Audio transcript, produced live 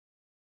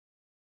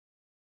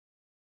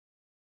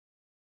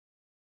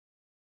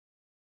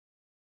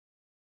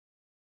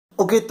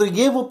Okay, तो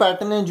ये वो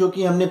पैटर्न है जो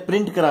कि हमने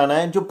प्रिंट कराना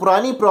है। जो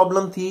पुरानी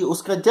प्रॉब्लम थी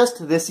उसका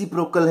जस्ट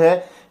रेसिप्रोकल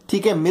है,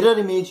 ठीक है, मिरर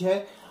इमेज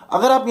है।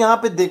 अगर आप यहां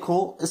पे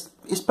देखो,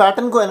 इस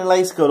पैटर्न को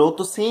एनालाइज करो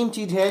तो सेम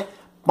चीज है।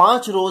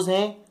 5 रोज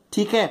हैं,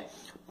 ठीक है,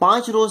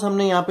 5 रोज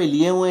हमने यहां पे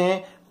लिए हुए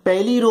हैं।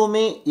 पहली रो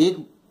में 1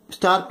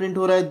 स्टार प्रिंट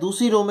हो रहा है,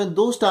 दूसरी रो में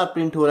 2 स्टार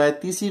प्रिंट हो रहा है,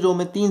 तीसरी रो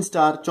में 3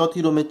 स्टार,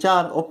 चौथी रो में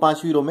 4 और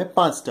पांचवी रो में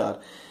 5 स्टार।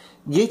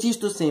 ये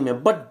चीज तो सेम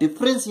है, बट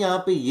डिफरेंस यहां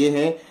पे ये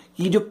है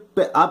कि जो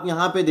आप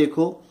यहां पे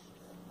देखो,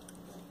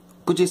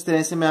 कुछ इस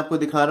तरह से मैं आपको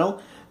दिखा रहा हूं।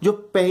 जो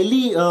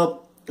पहली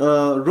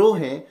रो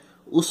है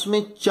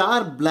उसमें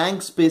 4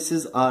 ब्लैंक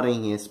स्पेसेस आ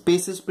रही हैं,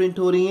 स्पेसेस प्रिंट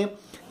हो रही हैं।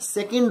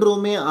 सेकेंड रो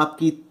में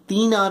आपकी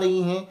 3 आ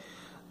रही हैं,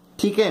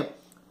 ठीक है,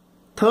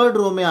 थर्ड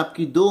रो में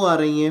आपकी 2 आ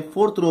रही हैं,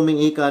 फोर्थ रो में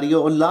 1 आ रही है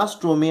और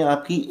लास्ट रो में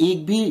आपकी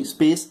एक भी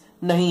स्पेस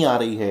नहीं आ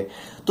रही है।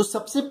 तो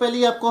सबसे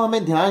पहले आपको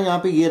हमें ध्यान यहां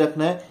पे ये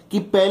रखना है कि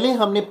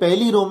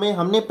पहली रो में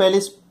हमने पहले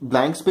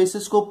ब्लैंक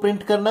स्पेसेस को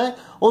प्रिंट करना है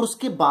और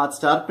उसके बाद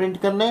स्टार प्रिंट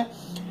करना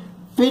है।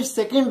 फिर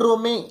सेकेंड रो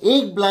में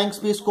एक ब्लैंक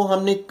स्पेस को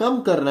हमने कम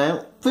करना है,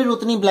 फिर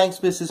उतनी ब्लैंक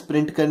स्पेसेस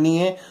प्रिंट करनी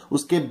है,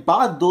 उसके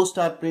बाद 2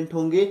 स्टार प्रिंट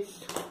होंगे।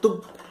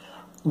 तो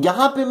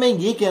यहां पे मैं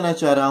ये कहना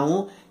चाह रहा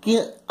हूं कि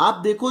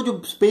आप देखो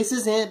जो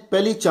स्पेसेस हैं,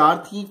 पहले 4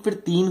 थी, फिर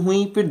 3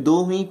 हुई, फिर 2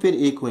 हुई, फिर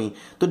 1 हुई।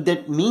 तो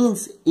दैट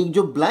मींस एक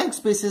जो ब्लैंक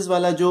स्पेसेस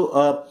वाला जो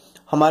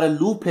हमारा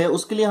लूप है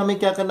उसके लिए हमें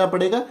क्या करना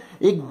पड़ेगा,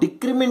 एक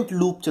डिक्रीमेंट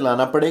लूप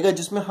चलाना पड़ेगा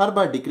जिसमें हर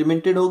बार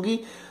डिक्रीमेंटेड होगी।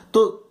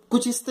 तो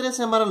कुछ इस तरह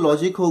से हमारा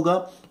लॉजिक होगा।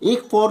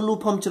 एक फॉर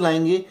लूप हम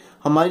चलाएंगे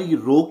हमारी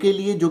रो के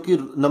लिए जो कि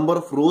नंबर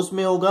ऑफ रोज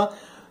में होगा।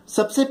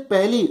 सबसे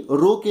पहली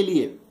रो के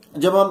लिए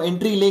जब हम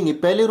एंट्री लेंगे,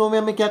 पहले रो में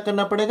हमें क्या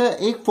करना पड़ेगा,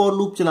 एक फॉर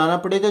लूप चलाना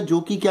पड़ेगा जो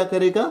कि क्या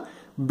करेगा,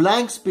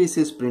 ब्लैंक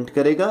स्पेसेस प्रिंट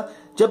करेगा।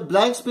 जब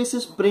ब्लैंक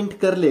स्पेसेस प्रिंट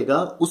कर लेगा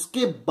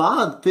उसके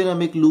बाद फिर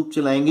हम एक लूप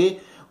चलाएंगे,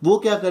 वो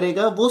क्या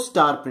करेगा, वो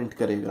स्टार प्रिंट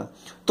करेगा।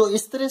 तो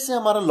इस तरह से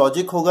हमारा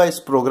लॉजिक होगा इस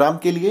प्रोग्राम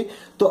के लिए।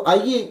 तो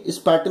आइए इस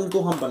पैटर्न को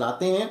हम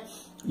बनाते हैं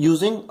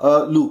यूजिंग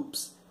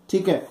लूप्स,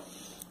 ठीक है।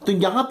 तो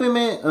यहां पे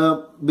मैं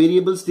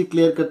वेरिएबल्स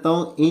डिक्लेयर करता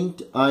हूं,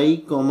 इंट i,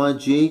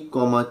 j,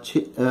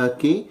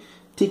 k,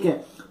 ठीक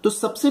है। तो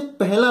सबसे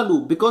पहला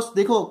लूप, बिकॉज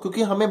देखो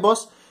क्योंकि हमें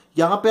बॉस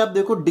यहां पे आप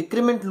देखो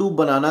डिक्रीमेंट लूप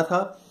बनाना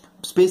था,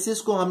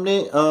 स्पेसेस को हमने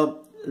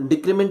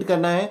डिक्रीमेंट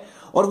करना है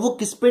और वो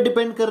किस पे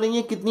डिपेंड कर रही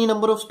है, कितनी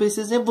नंबर ऑफ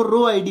स्पेसेस हैं, वो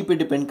रो आईडी पे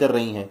डिपेंड कर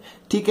रही हैं,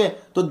 ठीक है।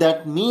 तो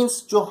दैट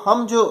मींस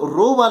जो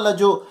रो वाला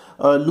जो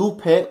लूप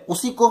है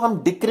उसी को हम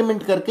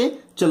डिक्रीमेंट करके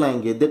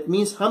चलाएंगे। दैट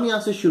मींस हम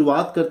यहां से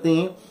शुरुआत करते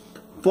हैं,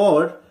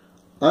 for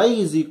i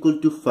is equal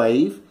to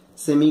 5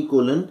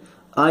 semicolon,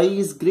 i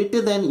is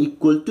greater than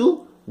equal to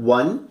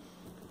 1,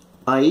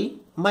 i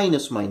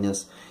minus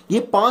minus. ये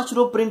 5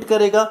 रो प्रिंट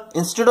करेगा।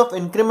 इंस्टेड ऑफ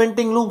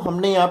इंक्रीमेंटिंग लूप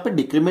हमने यहां पे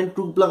डिक्रीमेंट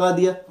लूप लगा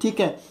दिया, ठीक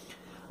है।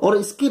 और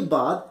इसके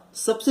बाद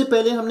सबसे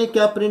पहले हमने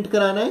क्या प्रिंट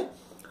कराना है,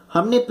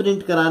 हमने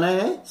प्रिंट कराना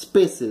है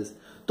स्पेसेस।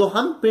 तो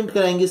हम प्रिंट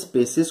कराएंगे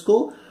स्पेसेस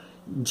को।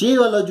 जे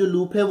वाला जो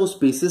लूप है वो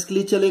स्पेसेस के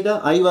लिए चलेगा,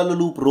 आई वाला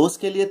लूप रोज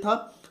के लिए था।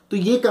 तो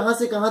ये कहां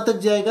से कहां तक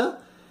जाएगा,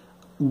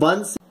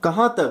 1 से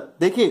कहां तक,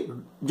 देखिए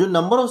जो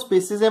नंबर ऑफ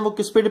स्पेसेस है वो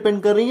किस पे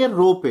डिपेंड कर रही है,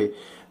 रो पे।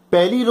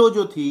 पहली रो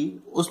जो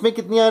थी उसमें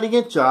कितनी आ रही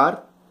है, 4,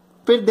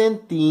 फिर देन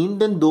 3,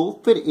 देन 2,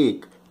 फिर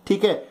 1,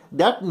 ठीक है।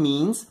 दैट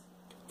मींस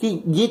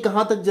कि ये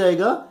कहां तक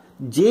जाएगा,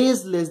 j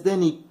is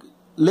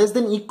less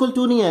than equal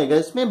to नहीं आएगा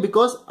इसमें,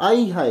 बिकॉज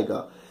i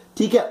आएगा,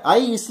 ठीक है। i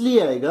इसलिए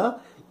आएगा,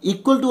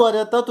 इक्वल टू आ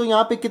जाता तो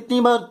यहां पे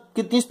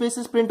कितनी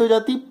स्पेसेस प्रिंट हो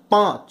जाती,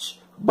 5,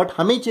 बट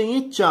हमें चाहिए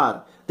 4।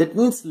 That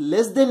means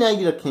less than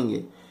i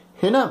रखेंगे,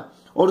 है ना।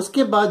 और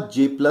उसके बाद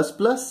j प्लस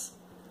प्लस,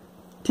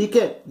 ठीक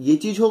है, ये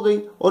चीज हो गई।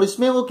 और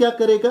इसमें वो क्या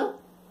करेगा,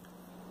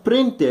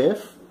 प्रिंट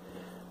एफ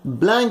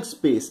ब्लैंक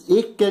स्पेस,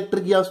 एक कैरेक्टर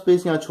की आप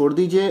स्पेस यहां छोड़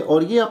दीजिए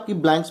और ये आपकी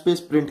ब्लैंक स्पेस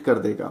प्रिंट कर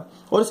देगा।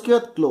 और इसके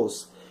बाद क्लोज,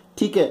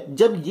 ठीक है।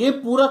 जब ये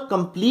पूरा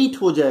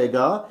कंप्लीट हो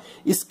जाएगा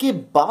इसके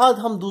बाद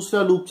हम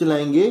दूसरा लूप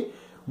चलाएंगे।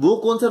 वो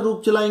कौन सा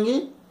लूप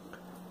चलाएंगे,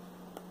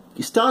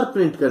 स्टार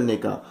प्रिंट करने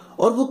का।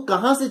 और वो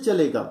कहां से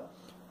चलेगा,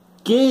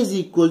 k इज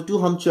इक्वल टू,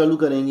 हम चालू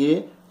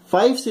करेंगे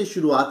 5 से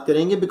शुरुआत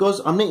करेंगे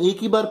बिकॉज हमने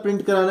एक ही बार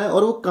प्रिंट कराना है।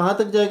 और वो कहां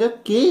तक जाएगा,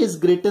 k is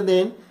greater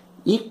than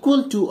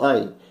equal to i,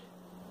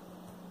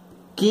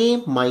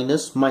 k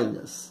minus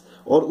minus.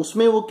 और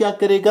उसमें वो क्या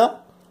करेगा,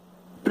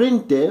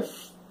 प्रिंट एफ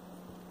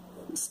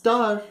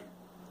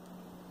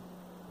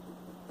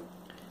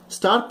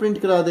स्टार प्रिंट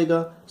करा देगा।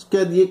 उसके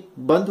बाद ये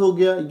बंद हो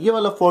गया, ये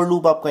वाला फॉर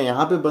लूप आपका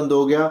यहां पे बंद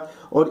हो गया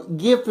और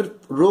ये फिर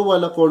रो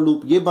वाला फॉर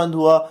लूप ये बंद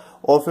हुआ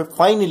और फिर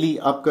फाइनली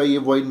आपका ये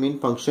वॉइड मेन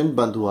फंक्शन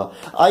बंद हुआ।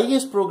 आइए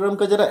इस प्रोग्राम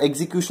का जरा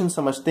एग्जीक्यूशन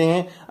समझते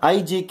हैं। i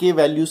j k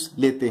वैल्यूज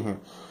लेते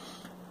हैं।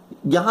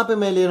 यहां पे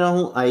मैं ले रहा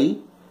हूं i,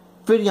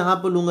 फिर यहां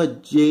पे लूंगा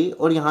j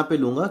और यहां पे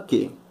लूंगा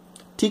k,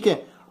 ठीक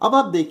है। अब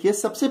आप देखिए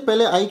सबसे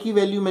पहले i की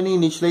वैल्यू मैंने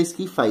इनिशियलाइज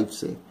की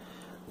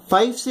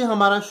 5 से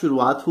हमारा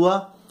शुरुआत हुआ।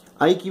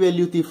 i की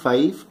वैल्यू थी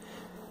 5,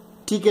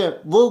 ठीक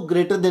है, वो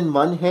ग्रेटर देन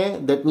 1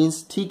 है। दैट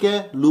मींस ठीक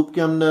है, लूप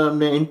के अंदर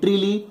हमने एंट्री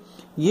ली।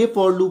 ये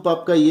फॉर लूप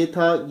आपका ये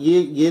था,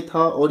 ये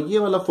था और ये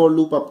वाला फॉर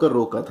लूप आपका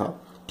रो का था,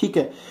 ठीक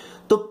है।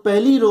 तो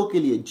पहली रो के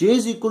लिए j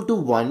इज इक्वल टू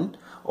 1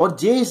 और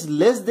j इज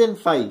लेस देन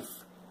 5,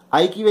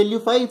 आई की वैल्यू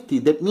 5 थी,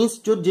 दैट मीन्स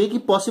जो जे की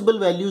पॉसिबल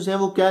वैल्यूज हैं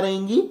वो क्या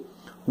रहेंगी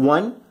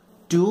 1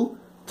 2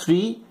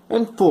 3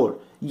 एंड 4,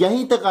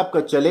 यहीं तक आपका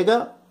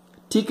चलेगा,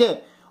 ठीक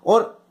है।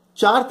 और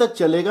 4 तक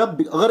चलेगा,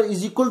 अगर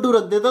इज इक्वल टू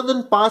रख देता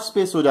तो 5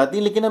 स्पेस हो जाती,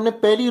 लेकिन हमने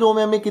पहली रो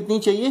में हमें कितनी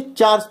चाहिए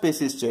 4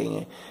 स्पेसेस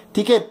चाहिए,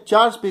 ठीक है,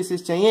 4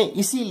 स्पेसेस चाहिए,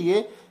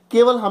 इसीलिए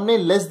केवल हमने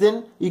लेस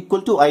देन इक्वल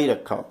टू आई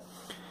रखा,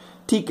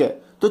 ठीक है।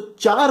 तो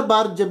 4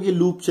 बार जब ये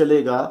लूप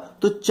चलेगा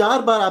तो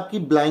 4 बार आपकी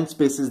ब्लैंक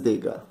स्पेसेस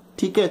देगा,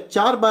 ठीक है,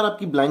 4 बार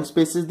आपकी ब्लैंक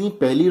स्पेसेस दी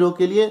पहली रो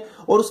के लिए।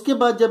 और उसके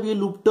बाद जब ये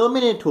लूप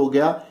टर्मिनेट हो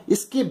गया,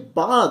 इसके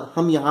बाद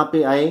हम यहां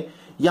पे आए,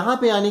 यहां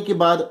पे आने के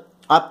बाद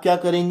आप क्या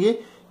करेंगे,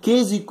 k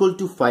is equal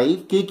to 5,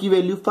 k की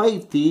वैल्यू 5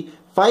 थी,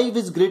 5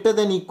 is greater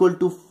than equal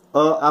to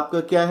आपका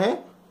क्या है,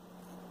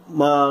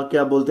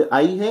 क्या बोलते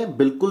i है,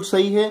 बिल्कुल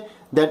सही है।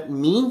 दैट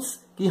मीन्स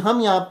कि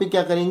हम यहां पे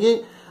क्या करेंगे,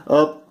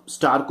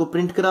 स्टार को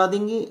प्रिंट करा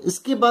देंगे।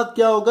 इसके बाद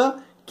क्या होगा,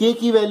 k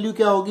की वैल्यू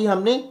क्या होगी,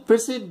 हमने फिर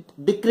से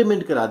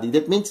डिक्रीमेंट करा दी,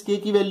 दैट मीन्स k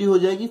की वैल्यू हो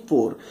जाएगी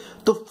 4,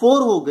 तो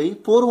 4 हो गई।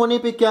 4 होने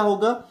पे क्या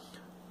होगा,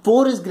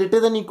 4 is greater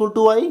than equal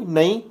to आई,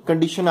 नहीं,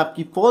 कंडीशन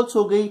आपकी फॉल्स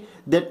हो गई,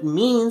 दैट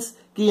मीन्स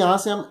कि यहां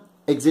से हम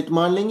एग्जिट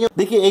मान लेंगे।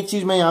 देखिए एक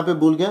चीज मैं यहां पे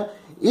भूल गया,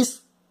 इस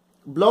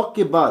ब्लॉक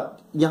के बाद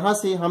यहां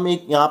से हम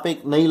यहां पे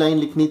एक नई लाइन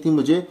लिखनी थी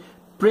मुझे,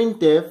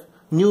 प्रिंट एफ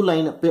न्यू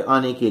लाइन पे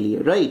आने के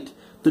लिए, राइट।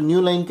 तो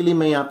न्यू लाइन के लिए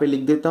मैं यहां पे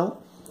लिख देता हूं।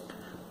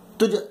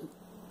 तो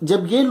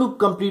जब ये लूप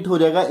कंप्लीट हो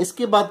जाएगा,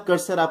 इसके बाद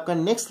कर्सर आपका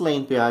नेक्स्ट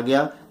लाइन पे आ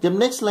गया। जब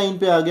नेक्स्ट लाइन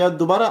पे आ गया,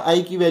 दोबारा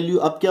आई की वैल्यू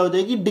अब क्या हो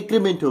जाएगी,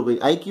 डिक्रीमेंट हो गई,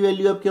 आई की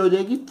वैल्यू अब क्या हो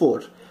जाएगी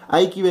 4,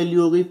 आई की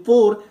वैल्यू हो गई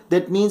 4,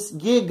 दैट मीन्स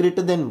ये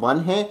ग्रेटर देन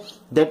 1 है,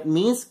 दैट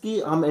मीन्स कि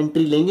हम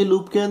एंट्री लेंगे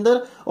लूप के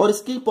अंदर और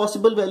इसकी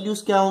पॉसिबल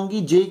वैल्यूज क्या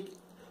होंगी, जे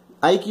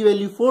आई की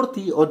वैल्यू 4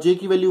 थी और जे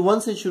की वैल्यू 1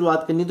 से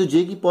शुरुआत करनी, तो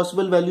जे की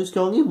पॉसिबल वैल्यूज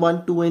क्या होंगी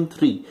 1 2 एंड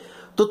 3।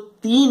 तो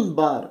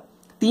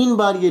 3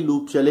 बार ये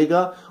लूप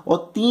चलेगा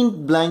और 3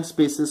 ब्लैंक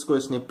स्पेसेस को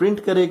इसने प्रिंट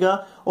करेगा।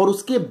 और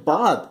उसके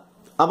बाद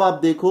अब आप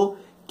देखो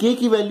k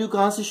की वैल्यू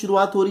कहां से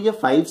शुरुआत हो रही है,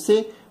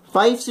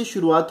 5 से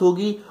शुरुआत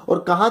होगी और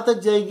कहां तक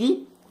जाएगी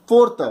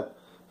 4 तक,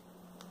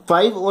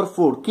 5 और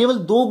 4, केवल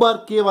 2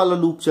 बार k वाला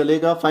लूप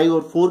चलेगा 5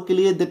 और 4 के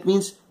लिए, दैट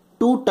मीन्स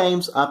 2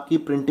 टाइम्स आपकी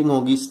प्रिंटिंग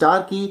होगी स्टार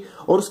की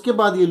और उसके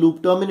बाद ये लूप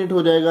टर्मिनेट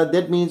हो जाएगा,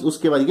 दैट मीन्स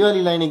उसके बाद ये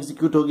वाली लाइन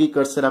एग्जीक्यूट होगी,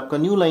 कर्सर आपका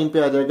न्यू लाइन पे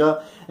आ जाएगा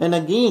एंड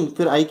अगेन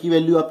फिर आई की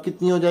वैल्यू आप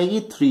कितनी हो जाएगी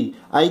 3,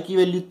 आई की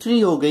वैल्यू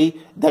 3 हो गई,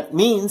 दैट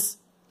मीन्स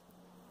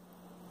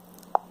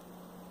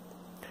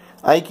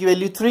आई की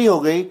वैल्यू 3 हो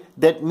गई,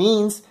 दैट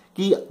मीन्स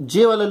कि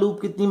जे वाला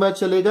लूप कितनी बार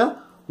चलेगा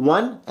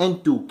 1 एंड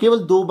 2, केवल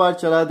 2 बार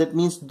चला, that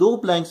means 2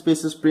 blank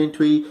spaces print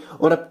हुई।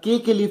 और अब k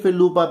के लिए फिर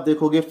लूप आप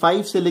देखोगे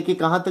 5 से लेके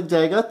कहां तक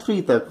जाएगा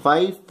 3 तक,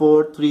 5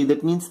 4 3,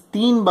 दैट मीन्स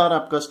 3 बार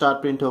आपका स्टार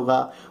प्रिंट होगा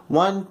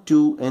 1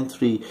 2 एंड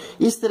 3।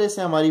 इस तरह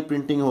से हमारी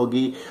प्रिंटिंग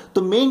होगी।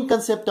 तो मेन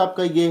कंसेप्ट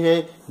आपका ये है,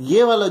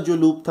 ये वाला जो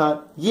लूप था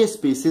ये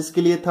स्पेसेस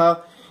के लिए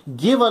था,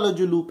 ये वाला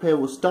जो लूप है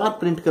वो स्टार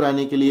प्रिंट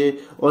कराने के लिए,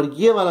 और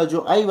ये वाला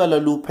जो आई वाला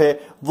लूप है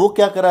वो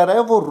क्या करा रहा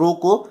है, वो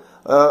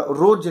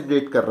रो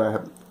जनरेट कर रहा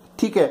है,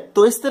 ठीक है।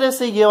 तो इस तरह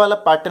से ये वाला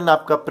पैटर्न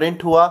आपका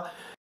प्रिंट हुआ।